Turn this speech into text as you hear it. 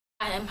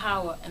I'm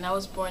Hawa, and I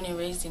was born and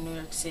raised in New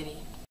York City.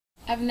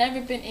 I've never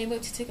been able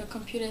to take a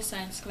computer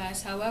science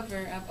class,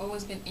 however, I've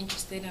always been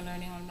interested in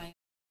learning on my own.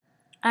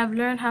 I've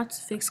learned how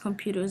to fix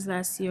computers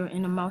last year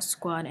in a mouse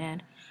squad,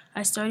 and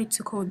I started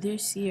to code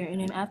this year in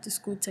an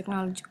after-school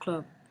technology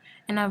club.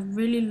 And I've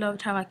really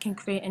loved how I can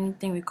create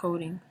anything with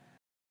coding.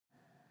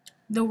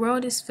 The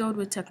world is filled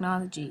with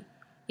technology.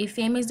 A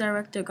famous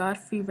director,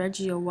 Godfrey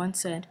Reggio,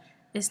 once said,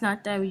 "It's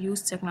not that we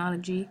use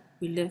technology,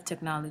 we live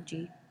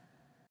technology."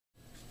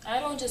 I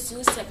don't just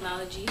use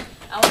technology,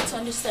 I want to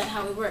understand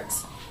how it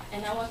works.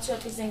 And I want to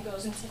represent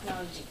girls in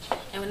technology.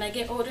 And when I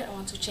get older, I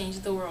want to change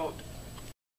the world.